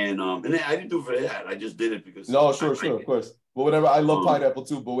 and I didn't do it for that. I just did it because sure, of course. But whenever I love pineapple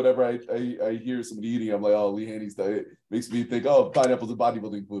too, but whenever I hear somebody eating, I'm like, oh, Lee Haney style. It makes me think, oh, pineapple's a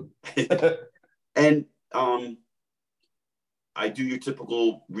bodybuilding food. And I do your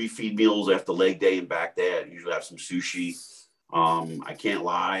typical refeed meals after leg day and back day. I usually have some sushi. I can't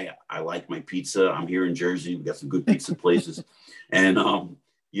lie, I like my pizza. I'm here in Jersey. We got some good pizza places, and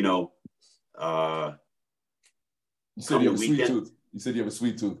you said you have a sweet tooth. You said you have a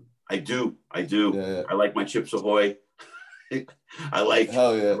sweet tooth. I do. Yeah. I like my Chips Ahoy. I like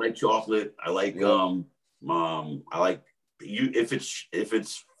chocolate. I like I like you. If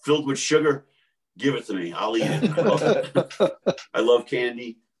it's filled with sugar, give it to me. I'll eat it. I love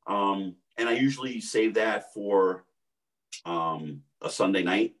candy. And I usually save that for a Sunday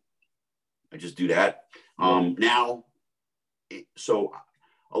night. I just do that. So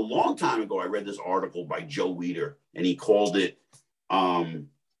a long time ago, I read this article by Joe Weider, and he called it, I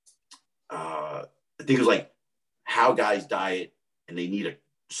think it was like how guys diet, and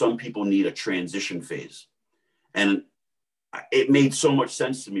some people need a transition phase. And it made so much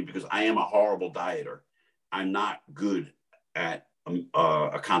sense to me because I am a horrible dieter. I'm not good at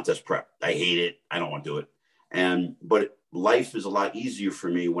a contest prep. I hate it. I don't want to do it. But life is a lot easier for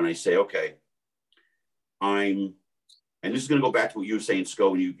me when I say, okay, and this is going to go back to what you were saying,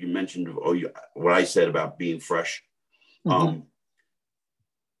 Sco, when you mentioned what I said about being fresh. Mm-hmm.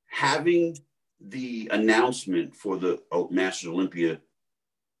 Having the announcement for the Masters Olympia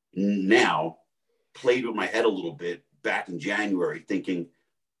now played with my head a little bit back in January, thinking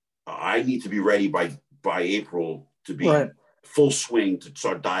I need to be ready by April to be full swing to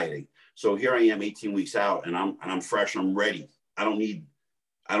start dieting. So here I am 18 weeks out, and I'm fresh. I'm ready. I don't need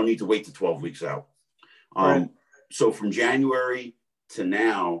to wait to 12 weeks out. So from January to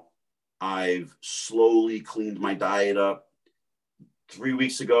now, I've slowly cleaned my diet up. 3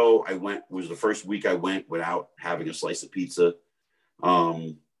 weeks ago, was the first week I went without having a slice of pizza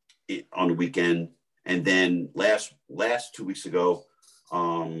on the weekend. And then last 2 weeks ago,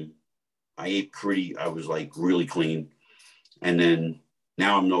 I was like really clean. And then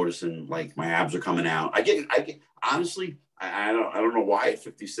now I'm noticing like my abs are coming out. I get honestly, I don't know why at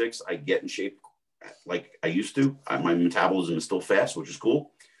 56 I get in shape like I used to. My metabolism is still fast, which is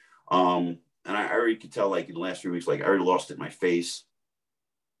cool. And I already could tell like in the last 3 weeks, like I already lost it in my face.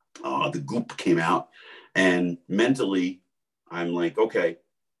 The goop came out, and mentally I'm like, okay,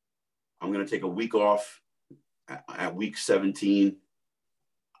 I'm going to take a week off at week 17.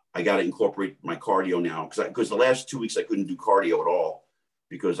 I got to incorporate my cardio now because the last 2 weeks I couldn't do cardio at all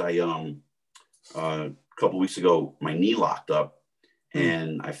because a couple of weeks ago my knee locked up.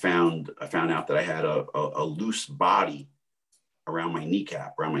 And I found out that I had a loose body around my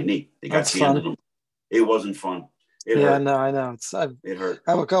kneecap, around my knee. They got jammed in them. It wasn't fun. It hurt. No, I know. It hurt.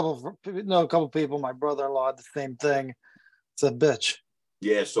 I have a couple people. My brother-in-law had the same thing. It's a bitch.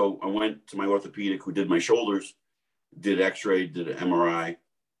 Yeah. So I went to my orthopedic who did my shoulders, did X-ray, did an MRI.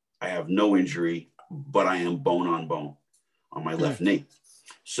 I have no injury, but I am bone on bone on my left knee.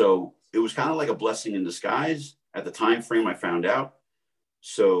 So it was kind of like a blessing in disguise at the time frame I found out.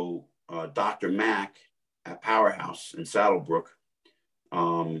 So Dr. Mack at Powerhouse in Saddlebrook,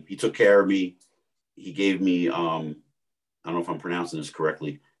 he took care of me. He gave me, I don't know if I'm pronouncing this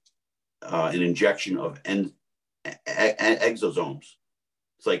correctly, an injection of exosomes.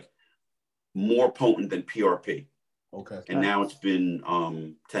 It's like more potent than PRP. Okay. And now it's been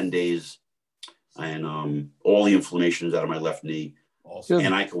 10 days, and all the inflammation is out of my left knee. Awesome.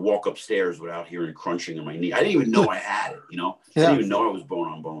 And I could walk upstairs without hearing crunching in my knee. I didn't even know I had it, you know. I didn't even know I was bone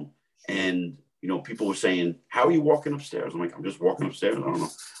on bone. And, you know, people were saying, how are you walking upstairs? I'm like, I'm just walking upstairs. I don't know.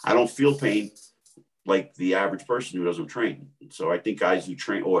 I don't feel pain like the average person who doesn't train. So I think guys who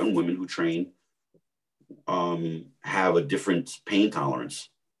train, or and women who train, have a different pain tolerance.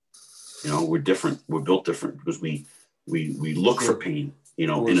 You know, we're different. We're built different because we look for pain, you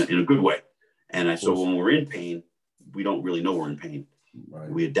know, in a good way. And so when we're in pain, we don't really know we're in pain. Right.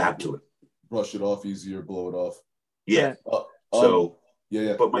 We adapt to it. Brush it off easier, blow it off. Yeah.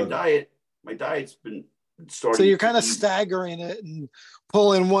 But my diet's been starting. So you're kind of staggering it and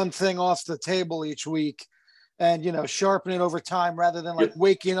pulling one thing off the table each week, and, you know, sharpen it over time rather than like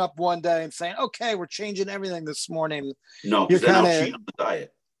waking up one day and saying, okay, we're changing everything this morning. No, you're kind of cheating on the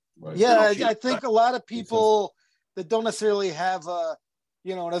diet. Right. Yeah, I think a lot of people that don't necessarily have a,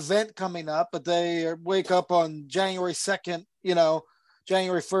 you know, an event coming up, but they wake up on January 2nd, you know,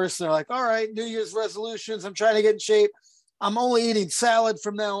 January 1st, they're like, all right, New Year's resolutions, I'm trying to get in shape. I'm only eating salad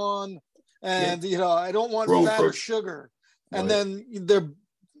from now on. And, you know, I don't want fat or sugar. And then their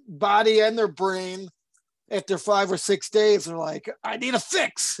body and their brain, after 5 or 6 days, are like, I need a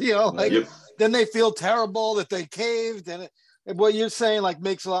fix, you know, like then they feel terrible that they caved. And what you're saying, like,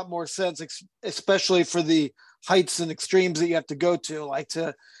 makes a lot more sense, especially for the heights and extremes that you have to go to, like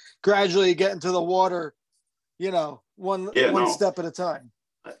to gradually get into the water, you know, one step at a time.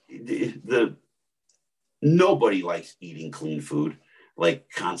 Nobody likes eating clean food, like,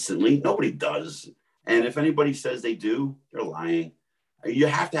 constantly. Nobody does. And if anybody says they do, they're lying. You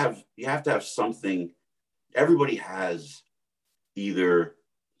have to have something. Everybody has either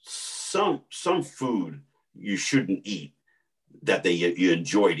some food you shouldn't eat that you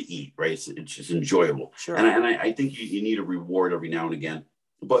enjoy to eat, right? It's just enjoyable. Sure. And I think you need a reward every now and again.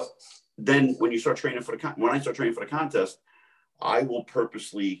 But then when you start training when I start training for the contest, I will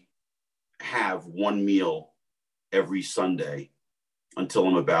purposely have one meal every Sunday until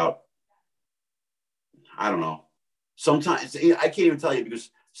I'm about, I don't know. Sometimes I can't even tell you, because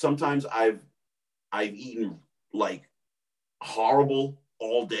sometimes I've eaten like horrible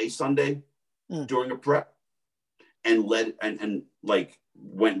all day Sunday during a prep, and like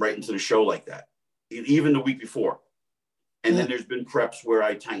went right into the show like that, even the week before. And then there's been preps where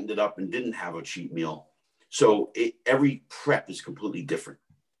I tightened it up and didn't have a cheat meal. So every prep is completely different.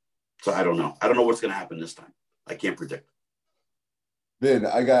 So I don't know. I don't know what's going to happen this time. I can't predict. Vin,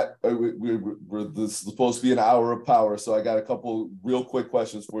 I got, this is supposed to be an hour of power, so I got a couple real quick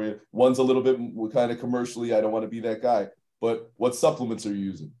questions for you. One's a little bit kind of commercially. I don't want to be that guy, but what supplements are you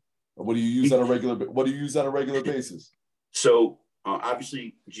using? What do you use on a regular basis? So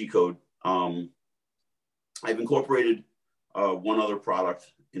obviously GCode. I've incorporated one other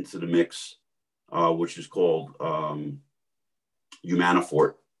product into the mix, which is called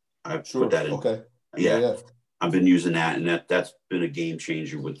Humanifort. I've put that in. Okay. Yeah. I've been using that, and that's been a game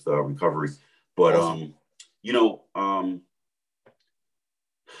changer with recovery. But awesome. You know,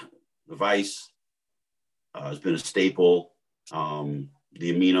 the Vice has been a staple.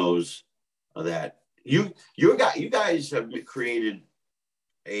 The aminos that you guys have created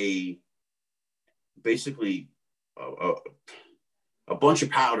basically a bunch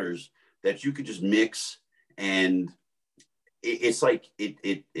of powders that you could just mix, and it's like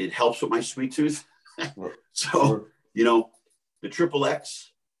it helps with my sweet tooth. So, you know, the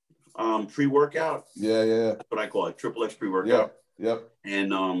XXX pre-workout. Yeah. That's what I call it, XXX pre-workout. Yep.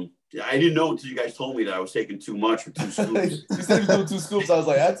 And I didn't know until you guys told me that I was taking too much with 2 scoops. You said you were doing 2 scoops. I was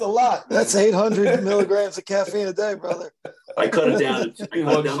like, that's a lot. That's 800 milligrams of caffeine a day, brother. I cut it down. I cut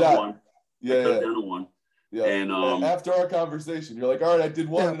it down to 1. Yeah. I cut it down to 1. Yeah. And after our conversation, you're like, all right, I did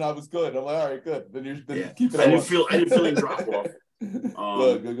 1 and I was good. I'm like, all right, good. Then keep it. I didn't feel any drop off.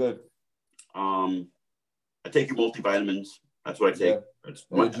 Good. I take your multivitamins. That's what I take.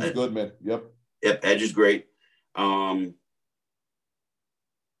 Yeah. Edge is good, man. Yep, Edge is great. And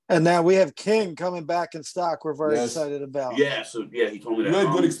now we have King coming back in stock. We're very excited about. Yeah, so he told me that. You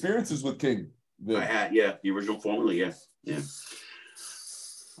had good experiences with King. I had, the original formula, yeah.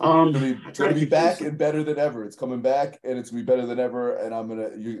 It's gonna be back and better than ever. It's coming back and it's gonna be better than ever.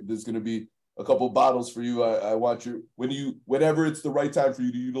 And there's gonna be a couple bottles for you. I want you whenever it's the right time for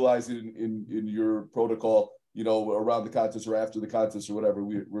you to utilize it in your protocol, you know, around the contest or after the contest or whatever.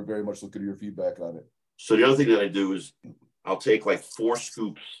 We're very much looking at your feedback on it. So the other thing that I do is I'll take like 4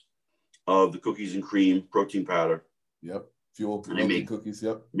 scoops of the cookies and cream protein powder. Yep. Fuel and I make cookies.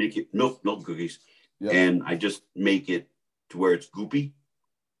 Yep. Make it milk cookies. and I just make it to where it's goopy,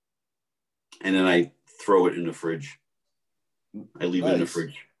 and then I throw it in the fridge. I leave it in the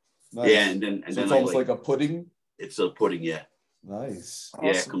fridge. Nice. Yeah, and then it's almost like a pudding. It's a pudding, yeah. Nice. Yeah,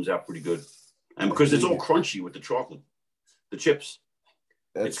 awesome. It comes out pretty good, and because it's all crunchy with the chocolate, the chips.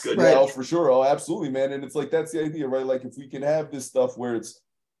 It's good. Yeah, for sure. Oh, absolutely, man. And it's like that's the idea, right? Like if we can have this stuff where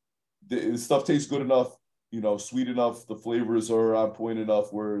the stuff tastes good enough, sweet enough, the flavors are on point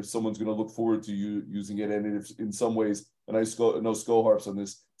enough where someone's going to look forward to you using it. And if in some ways, and I know Sko harps on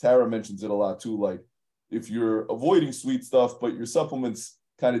this, Tara mentions it a lot too. Like if you're avoiding sweet stuff, but your supplements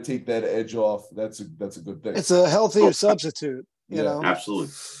kind of take that edge off, that's a good thing. It's a healthier substitute, you know?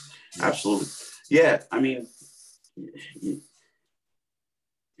 Absolutely. Absolutely. Yeah. I mean,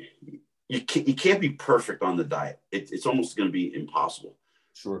 you can't be perfect on the diet. It's almost going to be impossible.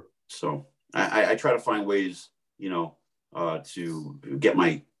 Sure. So I try to find ways, to get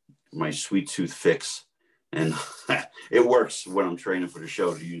my sweet tooth fix, and it works when I'm training for the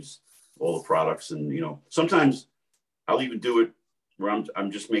show to use all the products. And sometimes I'll even do it where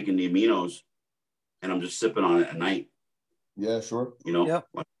I'm just making the aminos, and I'm just sipping on it at night. Yeah, sure. It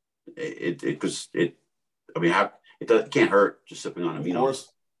can't hurt just sipping on aminos.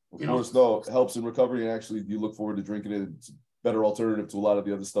 Of course, no, it helps in recovery, and actually you look forward to drinking it. It's a better alternative to a lot of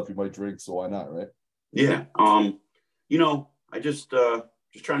the other stuff you might drink, so why not, right? Yeah. I just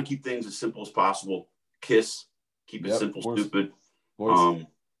trying to keep things as simple as possible. Keep it simple, stupid.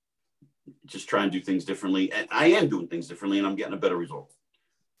 Just try and do things differently, and I am doing things differently, and I'm getting a better result.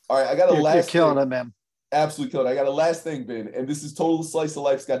 All right, I got you're killing it, man. Absolutely killing it. I got a last thing, Ben, and this is total slice of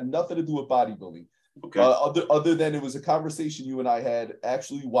life. It's got nothing to do with bodybuilding. Okay. Other than it was a conversation you and I had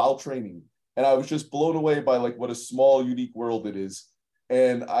actually while training, and I was just blown away by like what a small, unique world it is.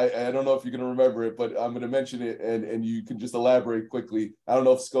 And I don't know if you're going to remember it, but I'm going to mention it, and you can just elaborate quickly. I don't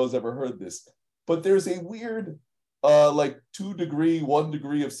know if Sko's ever heard this, but there's a weird, 1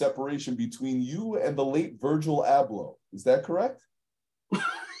 degree of separation between you and the late Virgil Abloh. Is that correct?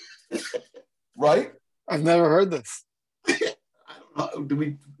 Right? I've never heard this. Do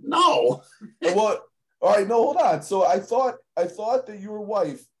we? No. Well, all right. No, hold on. So I thought that your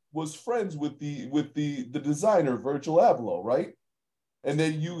wife was friends with the designer Virgil Abloh, right? And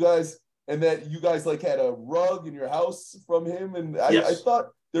then you guys like had a rug in your house from him, and I thought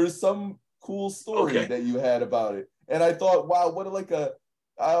there was some cool story that you had about it, and I thought, wow, what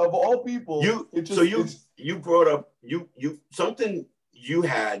of all people, you brought up something you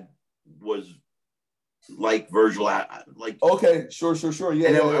had was like Virgil, like okay, sure, yeah.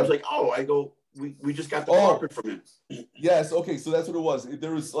 And I was like, we just got the carpet from him. Yes, okay, so that's what it was.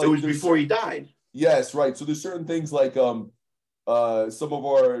 There was like it was before he died. Yes, right. So there's certain things like some of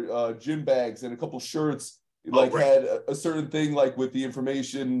our gym bags and a couple shirts had a certain thing like with the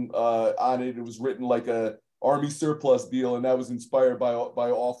information on it. It was written like a Army surplus deal, and that was inspired by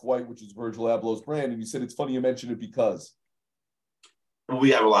Off-White, which is Virgil Abloh's brand. And you said it's funny you mentioned it because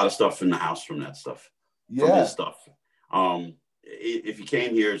we have a lot of stuff in the house from that stuff. Yeah. From his stuff. If you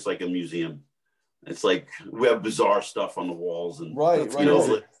came here, it's like a museum. It's like we have bizarre stuff on the walls and right.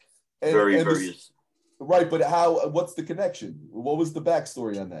 Various. Right, but what's the connection? What was the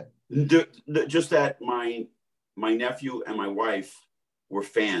backstory on that? Just that my nephew and my wife were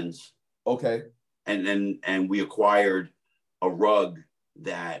fans. Okay. And we acquired a rug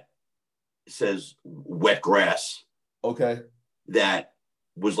that says wet grass. Okay. That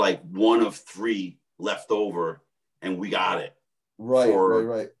was like one of 3 left over, and we got it. Right.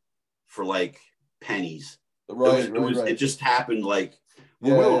 For like pennies. Right. It just happened like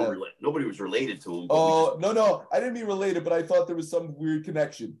nobody was related to him. Oh, no. I didn't mean related, but I thought there was some weird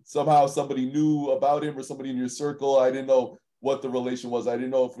connection. Somehow somebody knew about him or somebody in your circle. I didn't know what the relation was. I didn't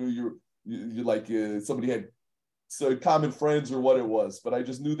know if you like somebody had common friends or what it was, but I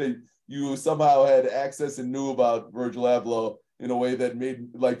just knew that you somehow had access and knew about Virgil Abloh in a way that made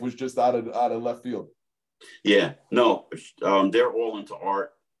was just out of left field. Yeah, no, they're all into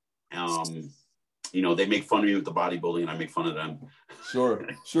art. They make fun of me with the bodybuilding, and I make fun of them. Sure.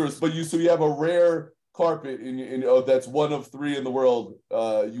 But you have a rare carpet in that's one of 3 in the world.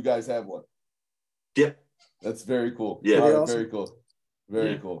 You guys have one. Yep. That's very cool. Yeah, awesome. Very cool.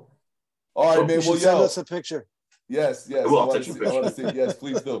 Very cool. All right, man. Well, send us a picture. Yes. Well, I want to see. Yes,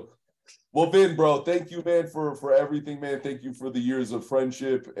 please do. Well, Vin, bro, thank you, man, for everything, man. Thank you for the years of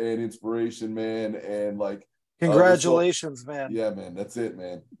friendship and inspiration, man. And congratulations, man. Yeah, man. That's it,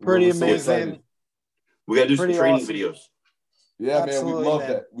 man. Pretty amazing. We got to do some training videos. Yeah, absolutely, man. We'd love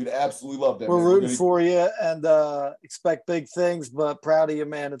that. We'd absolutely love that. We're rooting for you and expect big things, but proud of you,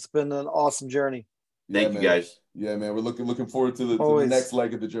 man. It's been an awesome journey. Thank you, guys. Yeah, man. We're looking forward to the next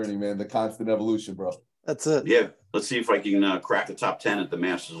leg of the journey, man. The constant evolution, bro. That's it. Yeah. Let's see if I can crack the top 10 at the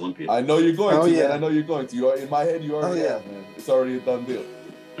Masters Olympia. I know you're going to, man. I know you're going to. You are, in my head, you already have, man. It's already a done deal.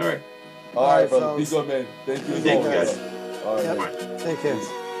 All right. All right, brother. Be good, man. Thank you. Thank you, guys. All right. Yep. Take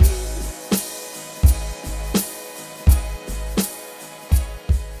care.